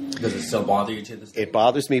 Does it still bother you to this day? It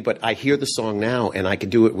bothers me, but I hear the song now, and I can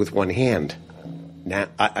do it with one hand. Now,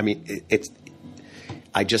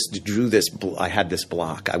 I just drew this. I had this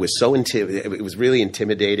block. I was so intimidated. It was really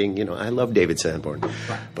intimidating. I love David Sanborn,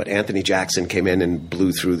 but Anthony Jackson came in and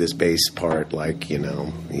blew through this bass part like he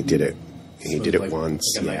did it. He did it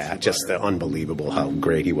once. Yeah, just unbelievable how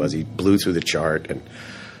great he was. He blew through the chart, and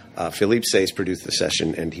Philippe Sace produced the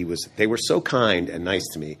session, and they were so kind and nice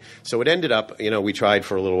to me. So it ended up, we tried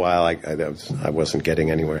for a little while. I wasn't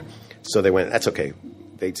getting anywhere. So they went, that's okay.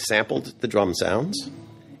 They sampled the drum sounds,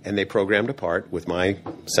 and they programmed a part with my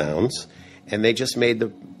sounds, and they just made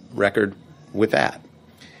the record with that.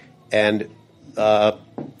 And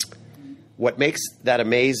what makes that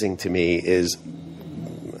amazing to me is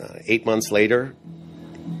 8 months later,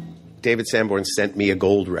 David Sanborn sent me a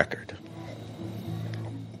gold record.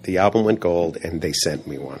 The album went gold, and they sent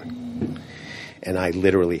me one. And I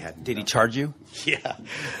literally had... Did he charge you? Yeah.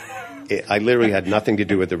 I literally had nothing to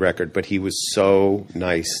do with the record, but he was so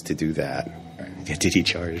nice to do that. Did he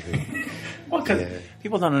charge me? Well, because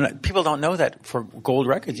people don't know that for gold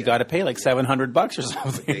records you got to pay like $700 or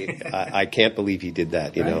something. I can't believe he did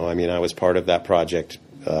that. I was part of that project,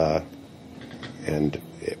 and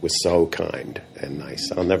it was so kind and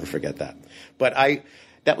nice. I'll never forget that. But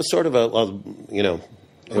that was sort of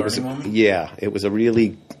it was moment? Yeah, it was a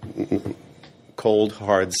really cold,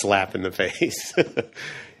 hard slap in the face.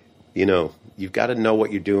 You've got to know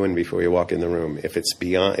what you're doing before you walk in the room. If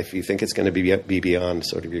you think it's going to be beyond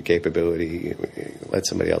sort of your capability, let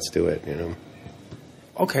somebody else do it.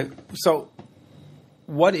 Okay, so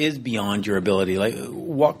what is beyond your ability? Like,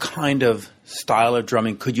 what kind of style of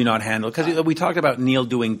drumming could you not handle? Because we talked about Neil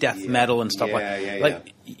doing death metal and stuff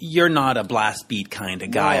you're not a blast beat kind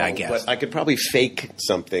of guy, I guess. But I could probably fake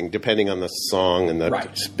something depending on the song and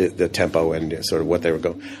the tempo and sort of what they were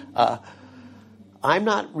going. I'm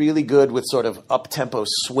not really good with sort of up-tempo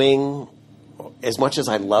swing as much as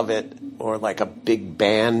I love it, or like a big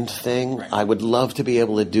band thing. Right. I would love to be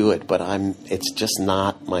able to do it, but it's just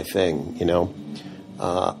not my thing,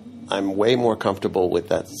 I'm way more comfortable with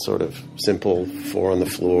that sort of simple 4 on the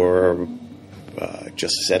floor,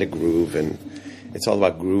 just set a groove, and it's all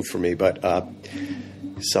about groove for me. But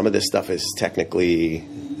some of this stuff is technically,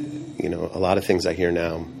 a lot of things I hear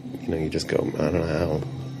now, you just go, I don't know how.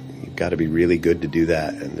 You've got to be really good to do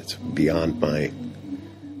that, and it's beyond my.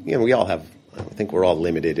 We all have. I think we're all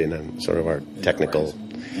limited in sort of our technical.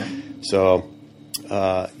 Yeah. So,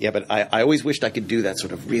 but I always wished I could do that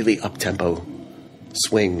sort of really up-tempo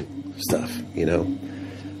swing stuff,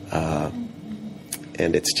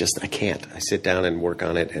 and it's just, I can't. I sit down and work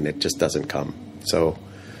on it, and it just doesn't come. So,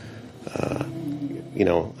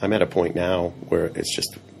 I'm at a point now where it's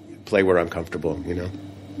just play where I'm comfortable,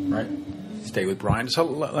 Right. Stay with Brian. So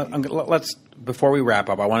let's, before we wrap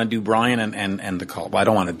up, I want to do Brian and the call. Well, I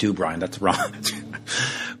don't want to do Brian. That's wrong.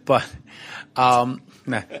 But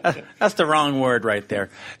that's the wrong word right there.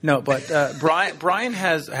 No, but Brian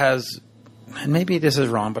has, and maybe this is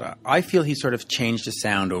wrong, but I feel he's sort of changed his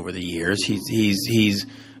sound over the years. He's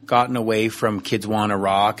gotten away from Kids Wanna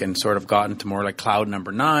Rock and sort of gotten to more like Cloud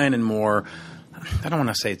Number 9 and more. I don't want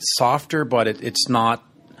to say it's softer, but it's not.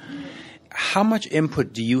 How much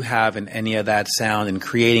input do you have in any of that sound in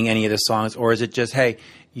creating any of the songs, or is it just, hey,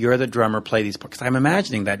 you're the drummer, play these parts? Because I'm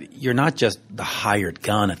imagining that you're not just the hired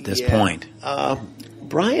gun at this point.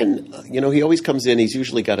 Brian, he always comes in. He's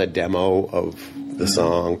usually got a demo of the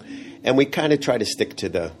song, and we kind of try to stick to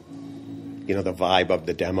the vibe of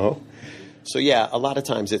the demo. So yeah, a lot of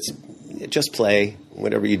times it's just play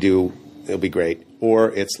whatever you do, it'll be great. Or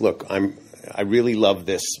it's, look, I really love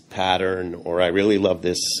this pattern, or I really love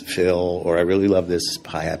this fill, or I really love this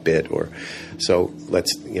hi-hat bit, so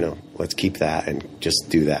let's keep that and just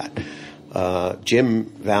do that. Jim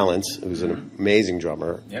Valance, who's an amazing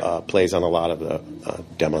drummer, plays on a lot of the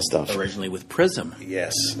demo stuff. Originally with Prism.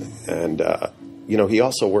 Yes, and he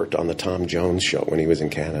also worked on the Tom Jones show when he was in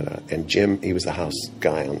Canada, and Jim, he was the house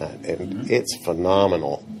guy on that, and it's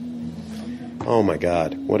phenomenal. Oh my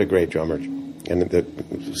God, what a great drummer. And the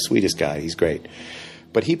sweetest guy, he's great.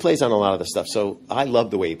 But he plays on a lot of the stuff, so I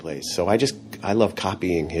love the way he plays. So I love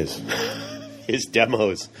copying his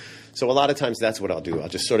demos. So a lot of times that's what I'll do. I'll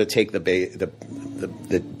just sort of take the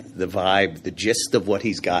vibe, the gist of what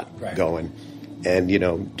he's got going,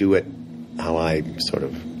 and do it how I sort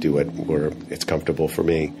of do it, where it's comfortable for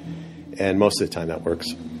me. And most of the time that works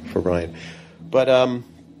for Brian. But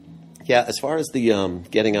yeah, as far as the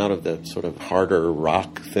getting out of the sort of harder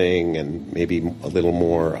rock thing and maybe a little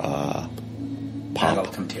more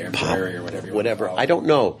pop, contemporary, or whatever. I don't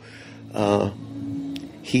know.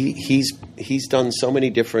 He's done so many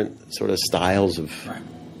different sort of styles of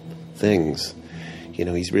things.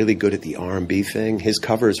 He's really good at the R&B thing. His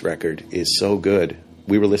covers record is so good.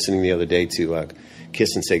 We were listening the other day to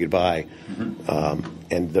Kiss and Say Goodbye,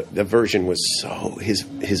 and the version was so, his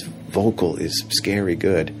vocal is scary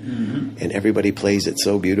good, and everybody plays it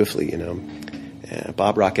so beautifully.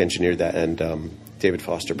 Bob Rock engineered that, and David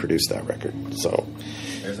Foster produced that record. So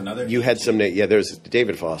there's another. You had some. Yeah, there's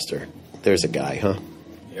David Foster. There's a guy, huh?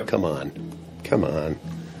 Yep. Come on.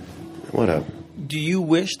 What a. Do you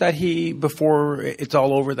wish that before it's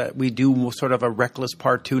all over, that we do sort of a Reckless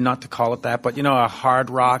Part 2, not to call it that, but, a hard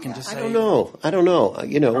rock and just say... I don't know.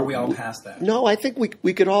 Are we all past that? No, I think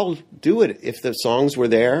we could all do it if the songs were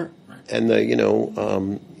there, and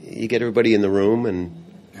you get everybody in the room, and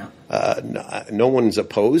no one's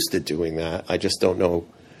opposed to doing that. I just don't know,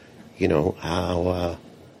 how...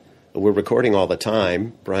 we're recording all the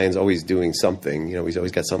time. Brian's always doing something. He's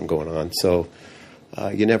always got something going on, so...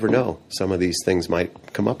 you never know. Some of these things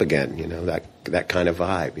might come up again, that kind of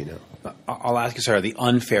vibe, I'll ask you sort of the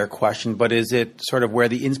unfair question, but is it sort of where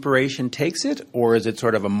the inspiration takes it, or is it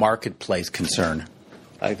sort of a marketplace concern?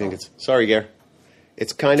 I think it's... Sorry, Gare.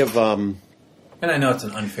 It's kind of... and I know it's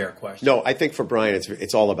an unfair question. No, I think for Brian,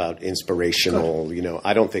 it's all about inspirational,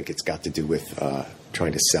 I don't think it's got to do with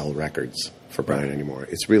trying to sell records for Brian anymore.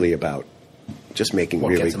 It's really about just making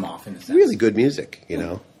what gets him off, in a sense. Really good music,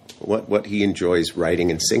 What he enjoys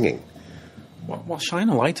writing and singing. Well, Shine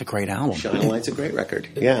a Light's a great album. Shine a Light's a great record.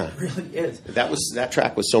 Yeah, it really is. That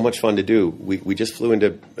track was so much fun to do. We just flew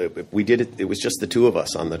into. We did it. It was just the two of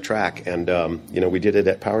us on the track, and we did it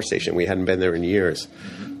at Power Station. We hadn't been there in years,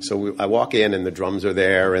 so I walk in and the drums are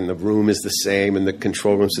there, and the room is the same, and the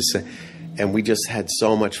control room's the same. And we just had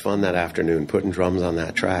so much fun that afternoon putting drums on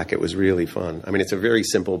that track. It was really fun. I mean, it's a very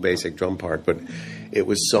simple, basic drum part, but it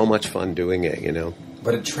was so much fun doing it,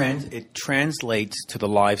 But it translates to the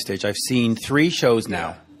live stage. I've seen 3 shows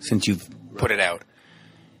now since you've put it out.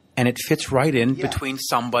 And it fits right in between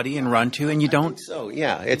Somebody and Run To, and you don't... So,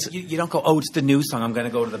 yeah. It's you don't go, it's the new song, I'm going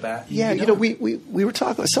to go to the back. Yeah, we were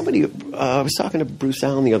talking... Somebody... I was talking to Bruce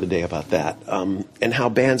Allen the other day about that, and how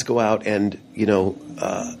bands go out and,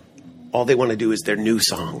 all they want to do is their new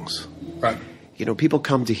songs. Right. You know, people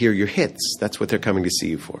come to hear your hits. That's what they're coming to see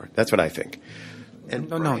you for. That's what I think. And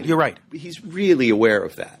No, you're right. He's really aware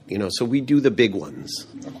of that, you know, so we do the big ones.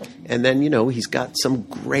 And then, you know, he's got some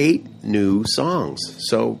great new songs.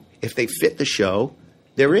 So if they fit the show,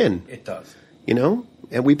 they're in. It does. You know,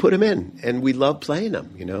 and we put them in, and we love playing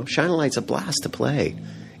them, you know. Shine a Light's a blast to play.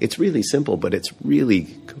 It's really simple, but it's really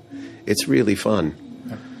fun.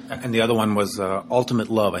 And the other one was Ultimate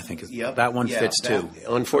Love, I think. Yep. That one fits too.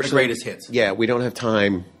 Unfortunately, the greatest hits. Yeah, we don't have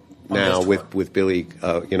time now with Billy.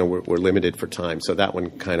 You know, we're limited for time, so that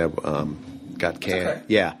one kind of got canned. Okay.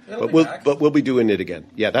 Yeah, but we'll be doing it again.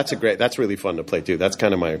 Yeah, that's really fun to play too. That's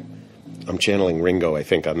kind of I'm channeling Ringo, I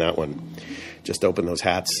think, on that one. Just open those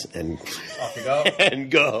hats and off you go.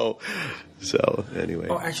 and go. So anyway.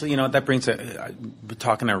 Oh, actually, you know, that brings we're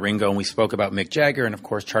talking to Ringo, and we spoke about Mick Jagger and, of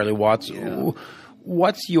course, Charlie Watts. Yeah.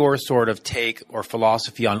 What's your sort of take or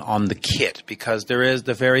philosophy on the kit? Because there is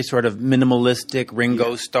the very sort of minimalistic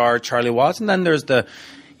Ringo Starr, Charlie Watts, and then there's the,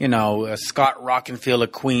 you know, Scott Rockenfield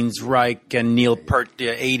of Queensryche and Neil Peart,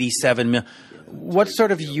 87 mil. What's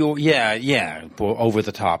sort of your over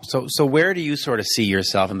the top? So where do you sort of see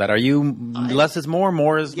yourself in that? Are you less is more,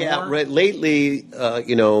 more is more? Yeah, right. Lately,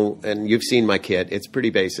 you know, and you've seen my kit. It's pretty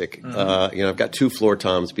basic. Mm-hmm. You know, I've got 2 floor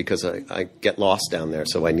toms because I get lost down there,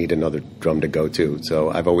 so I need another drum to go to. So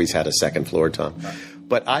I've always had a second floor tom. Right.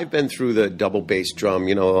 But I've been through the double bass drum.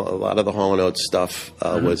 You know, a lot of the Hall & Oates stuff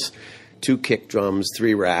was 2 kick drums,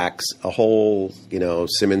 3 racks, a whole, you know,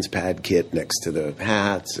 Simmons pad kit next to the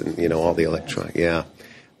hats, and, you know, all the electronic. Yeah.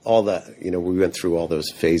 All the, you know, we went through all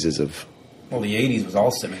those phases of. Well, the 80s was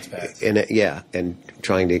all Simmons pads. And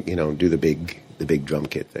trying to, you know, do the big drum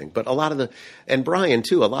kit thing. But a lot of and Brian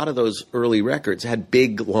too, a lot of those early records had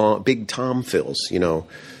big tom fills, you know.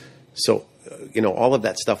 So, you know, all of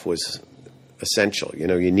that stuff was essential. You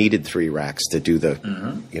know, you needed 3 racks to do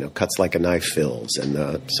the, you know, Cuts Like a Knife fills and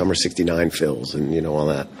the Summer 69 fills and, you know, all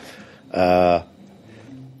that.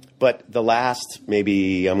 But the last,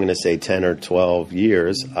 maybe I'm going to say 10 or 12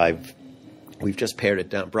 years, we've just pared it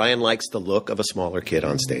down. Brian likes the look of a smaller kid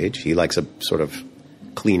on stage. He likes a sort of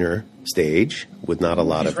cleaner stage with not a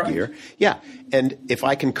lot of gear. Yeah. And if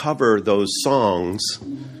I can cover those songs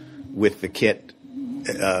with the kit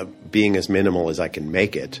being as minimal as I can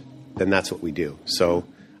make it, then that's what we do. So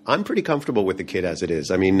I'm pretty comfortable with the kit as it is.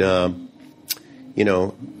 I mean, you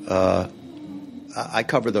know, I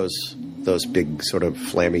cover those big sort of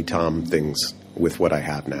flammy tom things with what I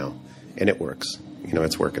have now, and it works. You know,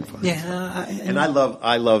 it's working fine. Yeah, and I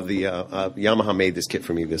love the Yamaha made this kit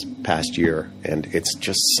for me this past year, and it's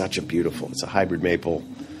just such a beautiful. It's a hybrid maple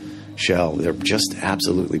shell. They're just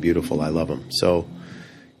absolutely beautiful. I love them. So,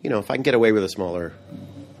 you know, if I can get away with a smaller,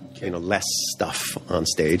 you know, less stuff on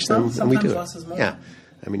stage, then we do it. Less is more. Yeah,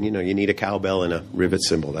 I mean, you know, you need a cowbell and a rivet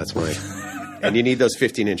cymbal. That's my, and you need those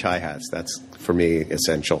 15-inch hi-hats. That's for me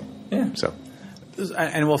essential. Yeah. So.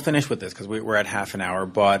 And we'll finish with this because we're at half an hour.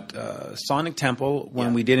 But Sonic Temple,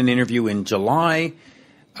 when we did an interview in July,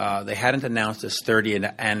 they hadn't announced this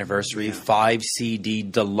 30th anniversary 5 CD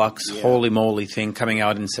deluxe holy moly thing coming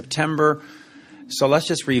out in September. So let's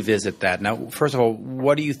just revisit that. Now, first of all,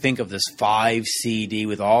 what do you think of this 5 CD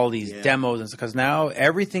with all these demos? And because now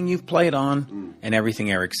everything you've played on and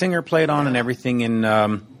everything Eric Singer played on and everything in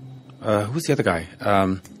who's the other guy?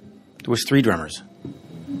 There was 3 drummers.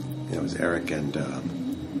 It was Eric and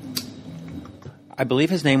I believe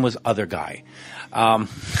his name was Other Guy,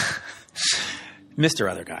 Mr.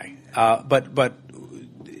 Other Guy. But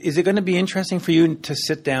is it going to be interesting for you to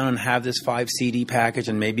sit down and have this 5 CD package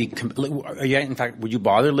and maybe? In fact, would you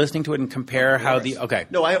bother listening to it and compare how the? Okay.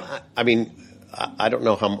 No, I mean, I don't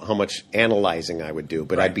know how much analyzing I would do,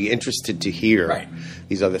 but I'd be interested to hear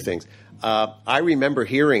these other things. I remember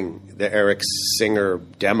hearing the Eric Singer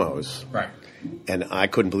demos. Right. And I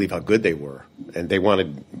couldn't believe how good they were. And they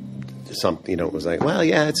wanted something, you know, it was like, well,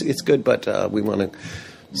 yeah, it's good, but we want to.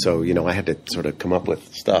 So, you know, I had to sort of come up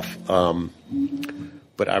with stuff.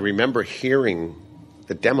 But I remember hearing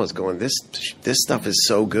the demos going, this stuff is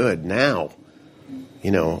so good now.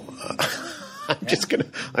 You know, I'm just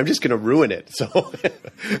gonna ruin it. So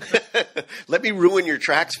let me ruin your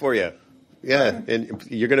tracks for you. Yeah, and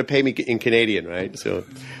you're gonna pay me in Canadian, right? So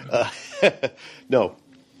no.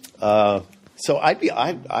 So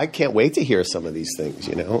I can't wait to hear some of these things.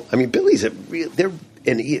 You know, I mean, Billy's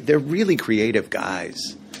they're really creative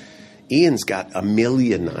guys. Ian's got a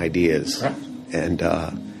million ideas, and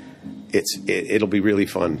it'll be really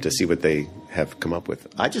fun to see what they have come up with.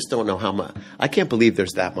 I just don't know how much. I can't believe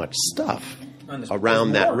there's that much stuff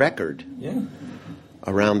around that record,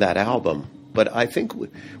 around that album. But I think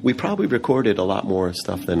we probably recorded a lot more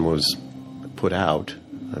stuff than was put out.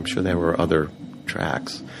 I'm sure there were other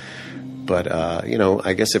tracks. But,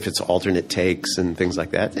 I guess if it's alternate takes and things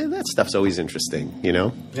like that, that stuff's always interesting,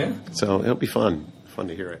 Yeah. So it'll be fun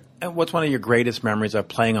to hear it. And what's one of your greatest memories of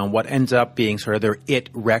playing on what ends up being sort of their it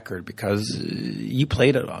record? Because you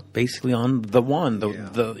played it basically on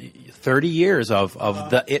the 30 years of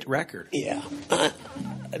the it record. Yeah.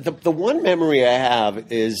 The one memory I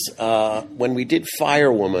have is when we did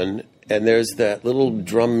Firewoman, and there's that little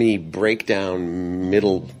drummy breakdown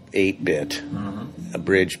middle 8-bit a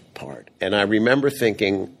bridge part. And I remember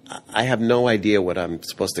thinking, I have no idea what I'm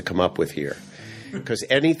supposed to come up with here. Because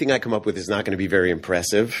anything I come up with is not going to be very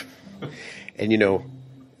impressive. And,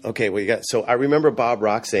 so I remember Bob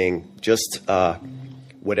Rock saying, just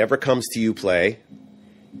whatever comes to you, play.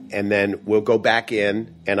 And then we'll go back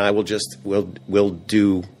in, and I will we'll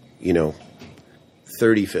do,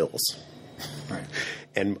 30 fills. Right.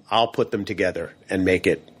 And I'll put them together and make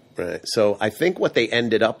it. Right. So I think what they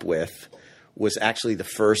ended up with was actually the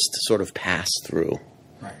first sort of pass through.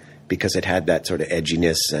 Right. Because it had that sort of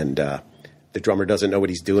edginess, and the drummer doesn't know what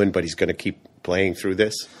he's doing, but he's going to keep playing through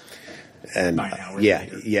this. And 9 hours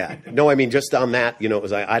later. Yeah. No, I mean, just on that, it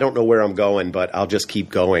was I don't know where I'm going, but I'll just keep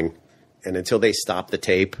going. And until they stop the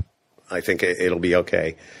tape, I think it'll be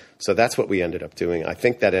okay. So that's what we ended up doing. I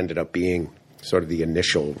think that ended up being sort of the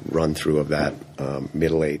initial run through of that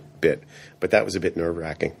middle 8-bit. But that was a bit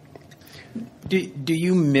nerve-wracking. Do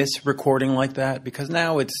you miss recording like that? Because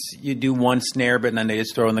now you do one snare bit and then they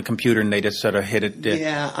just throw in the computer and they just sort of hit it.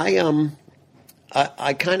 Yeah,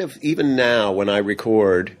 I kind of, even now when I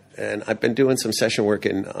record, and I've been doing some session work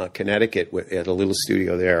in Connecticut at a little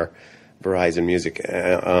studio there, Verizon Music,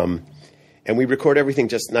 and we record everything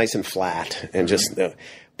just nice and flat, and just.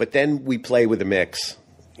 But then we play with the mix,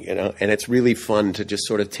 and it's really fun to just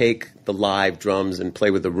sort of take the live drums and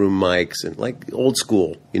play with the room mics and like old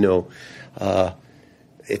school,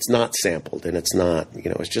 It's not sampled, and it's not,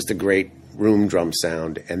 it's just a great room drum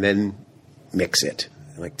sound, and then mix it.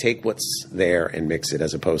 Like take what's there and mix it,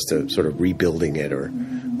 as opposed to sort of rebuilding it or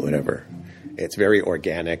whatever. It's very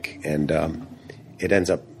organic, and it ends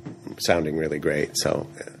up sounding really great. So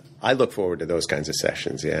I look forward to those kinds of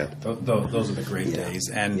sessions. Yeah, those are the great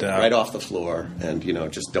days, and right off the floor, and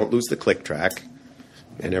just don't lose the click track,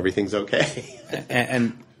 and everything's okay.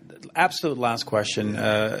 and absolute last question.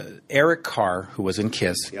 Eric Carr, who was in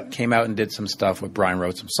Kiss, came out and did some stuff with Brian,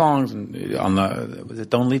 wrote some songs, and was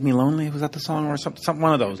it "Don't Leave Me Lonely"? Was that the song, or something?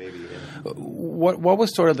 One of those. Maybe, yeah. What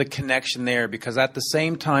was sort of the connection there? Because at the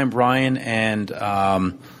same time, Brian and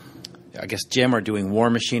I guess Jim are doing War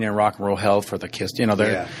Machine and Rock and Roll Hell for the Kiss. How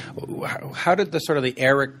did the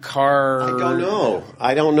Eric Carr?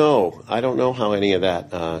 I don't know how any of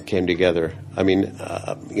that came together. I mean,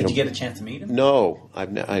 did you get a chance to meet him? No,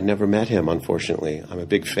 I never met him. Unfortunately, I'm a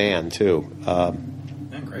big fan too.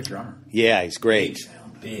 Great drummer. Yeah, he's great.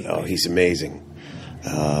 Big. He's amazing.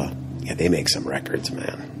 They make some records,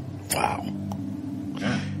 man. Wow.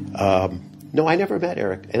 Yeah. No, I never met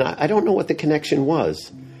Eric, and I don't know what the connection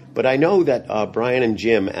was. But I know that Brian and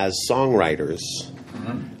Jim, as songwriters,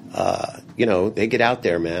 they get out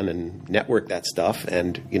there, man, and network that stuff.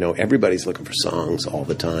 And, everybody's looking for songs all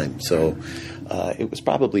the time. So it was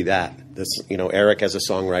probably that. Eric as a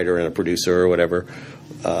songwriter and a producer or whatever.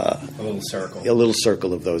 A little circle. A little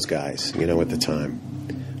circle of those guys, at the time.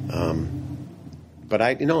 But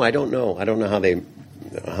I don't know. I don't know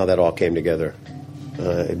how that all came together.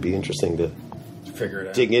 It'd be interesting to figure it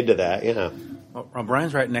out. Dig into that, yeah. Well,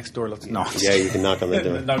 Brian's right next door. Let's knock. Yeah, you can knock on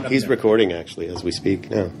the door. He's recording, actually, as we speak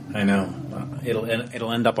now. I know.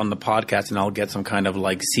 It'll end up on the podcast, and I'll get some kind of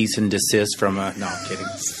cease and desist from. No, I'm kidding.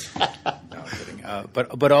 No, I'm kidding.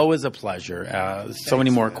 But always a pleasure. So many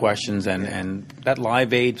more questions, and that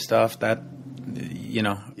Live Aid stuff. That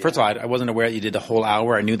first of all, I wasn't aware that you did the whole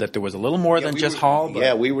hour. I knew that there was a little more than just Hall. But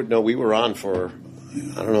yeah, we were on for.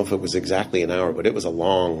 I don't know if it was exactly an hour, but it was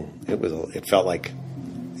It felt like.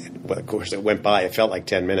 But of course, it went by. It felt like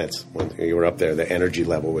 10 minutes when you were up there. The energy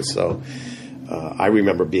level was so. I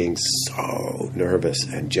remember being so nervous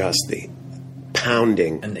and just the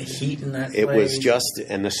pounding and the heat in that. It was just,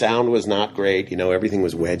 and the sound was not great. Everything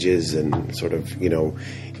was wedges and sort of.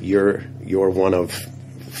 You're one of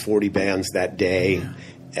 40 bands that day,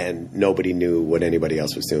 and nobody knew what anybody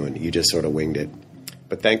else was doing. You just sort of winged it.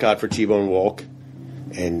 But thank God for T-Bone Walk,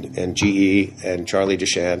 and GE and Charlie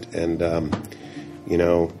Dechant, and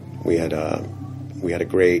we had a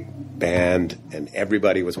great band, and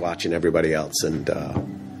everybody was watching everybody else, and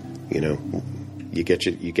you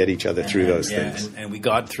get each other through those things. And we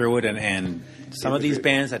got through it, and some of these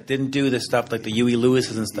bands that didn't do this stuff, like the Huey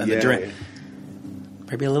Lewis's and stuff,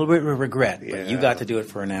 maybe a little bit of regret, but you got to do it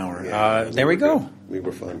for an hour. There we go. We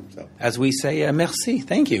were fun. So. As we say, merci.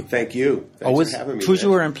 Thank you. Thank you. Thanks always for having me.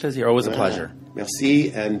 Toujours un plaisir. Always a pleasure.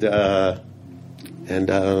 Merci, and talk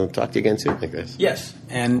to you again soon, I guess. Yes.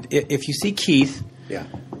 And if you see Keith, yeah,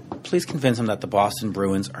 please convince him that the Boston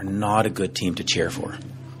Bruins are not a good team to cheer for.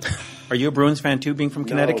 Are you a Bruins fan too, being from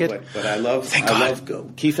Connecticut? No, but I love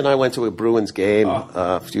Keith and I went to a Bruins game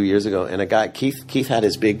a few years ago, and a guy Keith had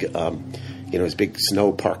his big his big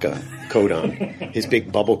snow parka coat on, his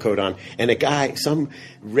big bubble coat on, and a guy, some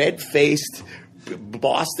red-faced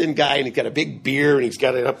Boston guy, and he's got a big beer, and he's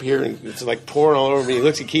got it up here, and it's like pouring all over me. He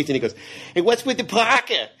looks at Keith and he goes, "Hey, what's with the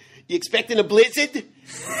parka? You expecting a blizzard?"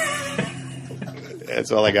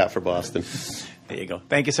 That's all I got for Boston. There you go.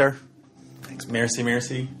 Thank you, sir. Thanks.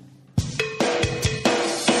 Merci.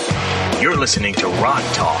 You're listening to Rock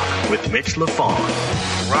Talk with Mitch LaFon.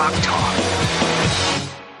 Rock Talk.